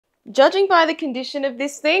Judging by the condition of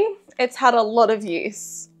this thing, it's had a lot of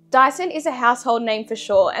use. Dyson is a household name for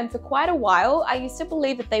sure, and for quite a while, I used to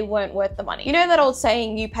believe that they weren't worth the money. You know that old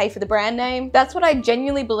saying, you pay for the brand name? That's what I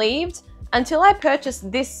genuinely believed until I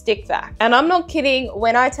purchased this stick vac. And I'm not kidding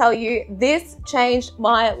when I tell you, this changed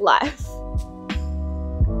my life.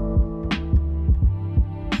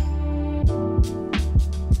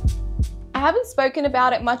 I haven't spoken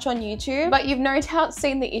about it much on YouTube, but you've no doubt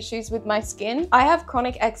seen the issues with my skin. I have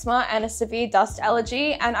chronic eczema and a severe dust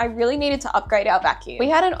allergy, and I really needed to upgrade our vacuum. We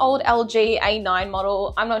had an old LG A9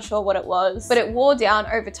 model, I'm not sure what it was, but it wore down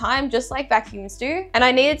over time just like vacuums do, and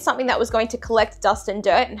I needed something that was going to collect dust and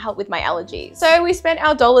dirt and help with my allergies. So we spent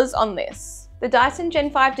our dollars on this. The Dyson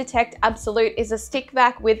Gen5detect Absolute is a stick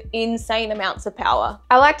vac with insane amounts of power.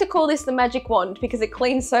 I like to call this the magic wand because it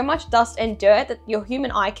cleans so much dust and dirt that your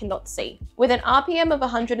human eye cannot see. With an RPM of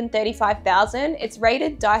 135,000, it's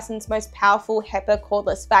rated Dyson's most powerful HEPA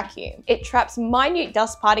cordless vacuum. It traps minute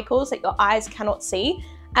dust particles that your eyes cannot see,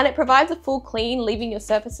 and it provides a full clean, leaving your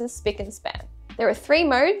surfaces spick and span. There are 3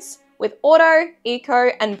 modes, with Auto,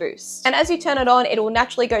 Eco, and Boost. And as you turn it on, it will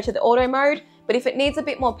naturally go to the Auto mode, but if it needs a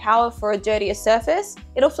bit more power for a dirtier surface,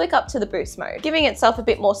 it'll flick up to the Boost mode, giving itself a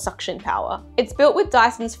bit more suction power. It's built with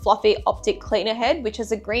Dyson's fluffy optic cleaner head, which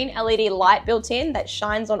has a green LED light built in that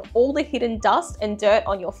shines on all the hidden dust and dirt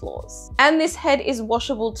on your floors. And this head is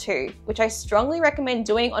washable too, which I strongly recommend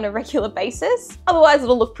doing on a regular basis, otherwise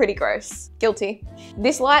it'll look pretty gross. Guilty.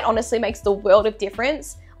 This light honestly makes the world of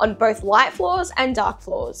difference on both light floors and dark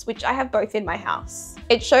floors, which I have both in my house.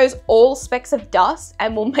 It shows all specks of dust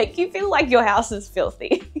and will make you feel like your house is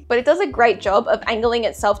filthy. But it does a great job of angling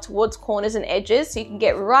itself towards corners and edges so you can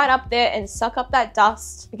get right up there and suck up that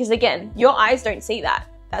dust, because again, your eyes don't see that.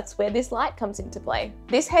 That's where this light comes into play.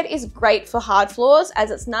 This head is great for hard floors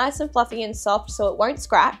as it's nice and fluffy and soft so it won't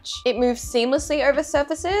scratch. It moves seamlessly over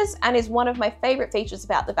surfaces and is one of my favorite features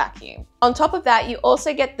about the vacuum. On top of that, you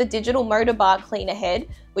also get the digital motor bar cleaner head,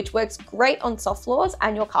 which works great on soft floors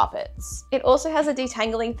and your carpets. It also has a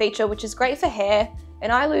detangling feature, which is great for hair,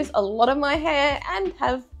 and I lose a lot of my hair and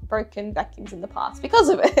have broken vacuums in the past because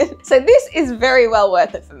of it. So this is very well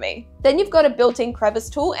worth it for me. Then you've got a built-in crevice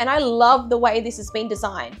tool, and I love the way this has been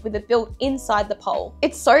designed with it built inside the pole.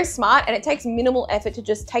 It's so smart, and it takes minimal effort to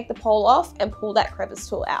just take the pole off and pull that crevice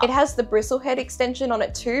tool out. It has the bristle head extension on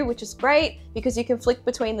it too, which is great because you can flick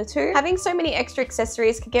between the two. Having so many extra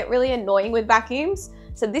accessories can get really annoying with vacuums,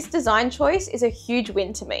 so this design choice is a huge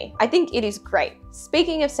win to me. I think it is great.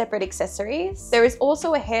 Speaking of separate accessories, there is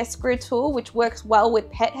also a hair screw tool which works well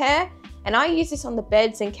with pet hair, and I use this on the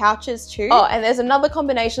beds and couches too. Oh, and there's another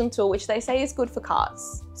combination tool which they say is good for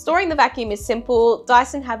cars. Storing the vacuum is simple.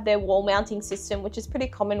 Dyson have their wall mounting system, which is pretty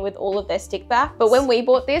common with all of their stick vacs. But when we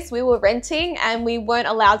bought this, we were renting and we weren't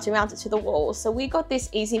allowed to mount it to the wall. So we got this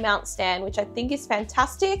easy mount stand, which I think is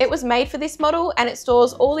fantastic. It was made for this model and it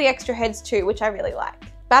stores all the extra heads too, which I really like.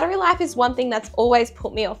 Battery life is one thing that's always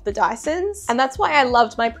put me off the Dysons, and that's why I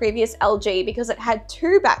loved my previous LG, because it had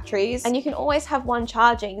 2 batteries and you can always have one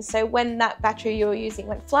charging, so when that battery you were using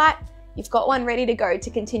went flat, you've got one ready to go to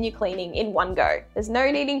continue cleaning in one go. There's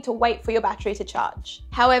no needing to wait for your battery to charge.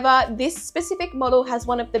 However, this specific model has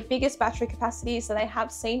one of the biggest battery capacities that I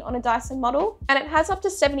have seen on a Dyson model, and it has up to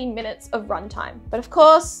 70 minutes of runtime. But of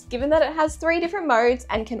course, given that it has 3 different modes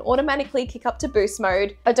and can automatically kick up to boost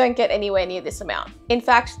mode, I don't get anywhere near this amount. In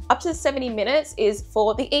fact, up to 70 minutes is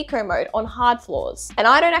for the eco mode on hard floors, and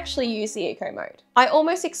I don't actually use the eco mode. I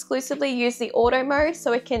almost exclusively use the auto mode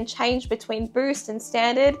so it can change between boost and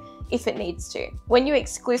standard if it needs to. When you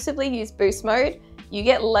exclusively use boost mode, you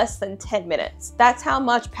get less than 10 minutes. That's how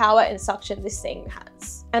much power and suction this thing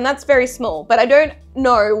has. And that's very small, but I don't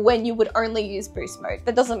know when you would only use boost mode.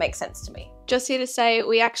 That doesn't make sense to me. Just here to say,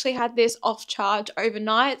 we actually had this off charge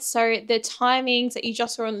overnight, so the timings that you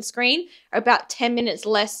just saw on the screen are about 10 minutes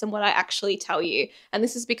less than what I actually tell you, and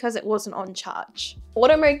this is because it wasn't on charge.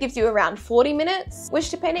 Auto mode gives you around 40 minutes, which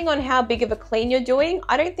depending on how big of a clean you're doing,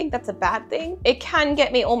 I don't think that's a bad thing. It can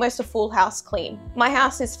get me almost a full house clean. My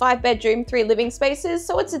house is 5 bedroom, 3 living spaces,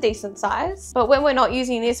 so it's a decent size. But when we're not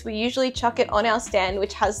using this, we usually chuck it on our stand,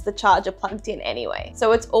 which has the charger plugged in anyway,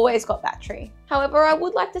 so it's always got battery. However, I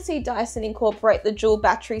would like to see Dyson incorporate the dual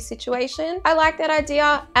battery situation. I like that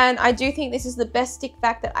idea, and I do think this is the best stick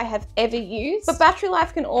vac that I have ever used, but battery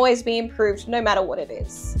life can always be improved no matter what it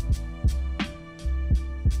is.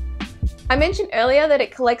 I mentioned earlier that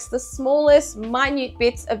it collects the smallest, minute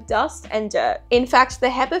bits of dust and dirt. In fact, the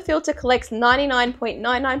HEPA filter collects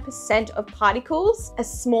 99.99% of particles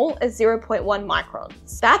as small as 0.1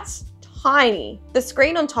 microns. That's tiny. The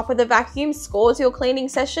screen on top of the vacuum scores your cleaning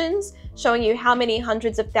sessions, showing you how many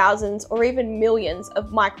hundreds of thousands or even millions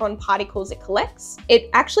of micron particles it collects. It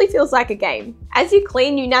actually feels like a game. As you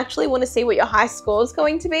clean, you naturally want to see what your high score is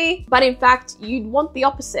going to be, but in fact, you'd want the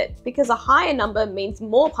opposite because a higher number means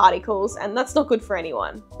more particles, and that's not good for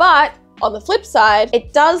anyone. But on the flip side,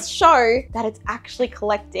 it does show that it's actually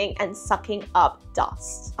collecting and sucking up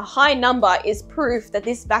dust. A high number is proof that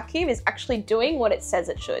this vacuum is actually doing what it says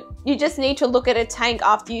it should. You just need to look at a tank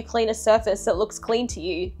after you clean a surface that looks clean to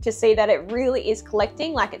you to see that it really is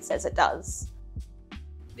collecting like it says it does.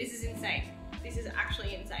 This is insane. This is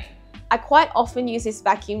actually insane. I quite often use this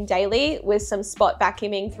vacuum daily with some spot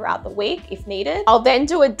vacuuming throughout the week if needed. I'll then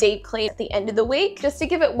do a deep clean at the end of the week just to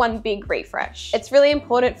give it one big refresh. It's really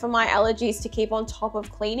important for my allergies to keep on top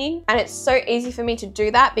of cleaning, and it's so easy for me to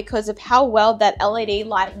do that because of how well that LED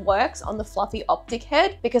light works on the fluffy optic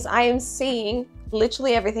head, because I am seeing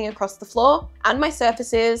literally everything across the floor and my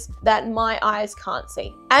surfaces that my eyes can't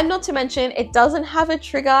see. And not to mention, it doesn't have a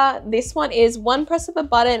trigger. This one is one press of a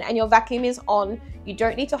button and your vacuum is on. You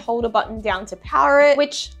don't need to hold a button down to power it,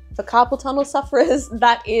 which for carpal tunnel sufferers,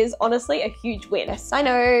 that is honestly a huge win. Yes, I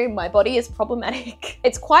know, my body is problematic.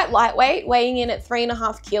 It's quite lightweight, weighing in at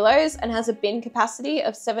 3.5 kilos and has a bin capacity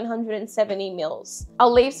of 770 mils.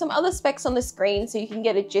 I'll leave some other specs on the screen so you can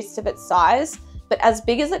get a gist of its size, but as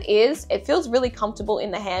big as it is, it feels really comfortable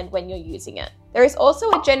in the hand when you're using it. There is also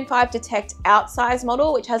a Gen5detect Outsize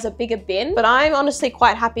model, which has a bigger bin, but I'm honestly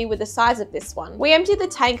quite happy with the size of this one. We empty the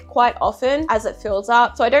tank quite often as it fills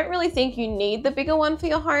up, so I don't really think you need the bigger one for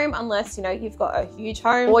your home unless, you know, you've got a huge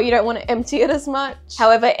home or you don't want to empty it as much.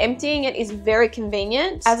 However, emptying it is very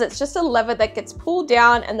convenient as it's just a lever that gets pulled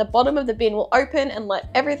down and the bottom of the bin will open and let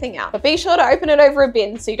everything out. But be sure to open it over a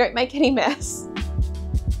bin so you don't make any mess.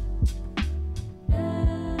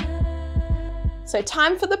 So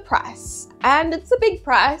time for the price, and it's a big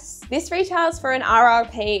price. This retails for an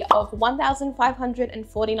RRP of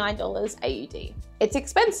 $1,549 AUD. It's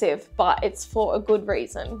expensive, but it's for a good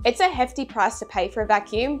reason. It's a hefty price to pay for a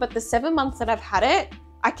vacuum, but the 7 months that I've had it,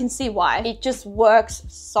 I can see why. It just works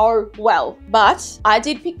so well. But I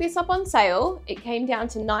did pick this up on sale. It came down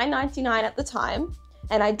to $9.99 at the time.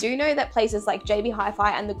 And I do know that places like JB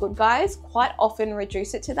Hi-Fi and The Good Guys quite often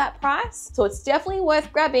reduce it to that price. So it's definitely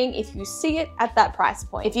worth grabbing if you see it at that price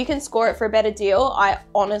point. If you can score it for a better deal, I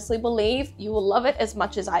honestly believe you will love it as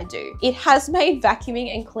much as I do. It has made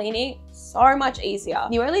vacuuming and cleaning so much easier.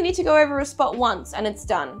 You only need to go over a spot once and it's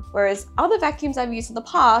done. Whereas other vacuums I've used in the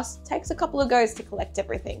past takes a couple of goes to collect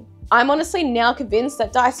everything. I'm honestly now convinced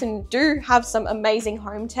that Dyson do have some amazing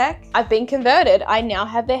home tech. I've been converted. I now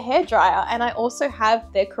have their hairdryer and I also have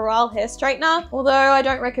their Corral hair straightener, although I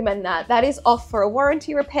don't recommend that. That is off for a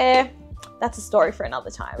warranty repair. That's a story for another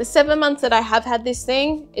time. The 7 months that I have had this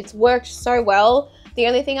thing, it's worked so well. The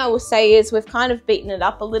only thing I will say is we've kind of beaten it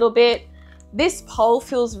up a little bit. This pole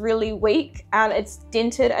feels really weak and it's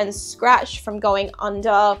dinted and scratched from going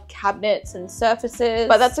under cabinets and surfaces,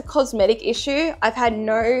 but that's a cosmetic issue. I've had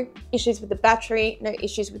no issues with the battery, no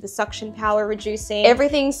issues with the suction power reducing.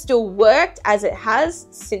 Everything still worked as it has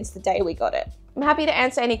since the day we got it. I'm happy to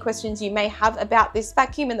answer any questions you may have about this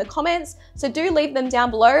vacuum in the comments, so do leave them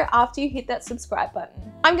down below after you hit that subscribe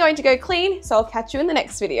button. I'm going to go clean, so I'll catch you in the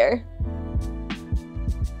next video.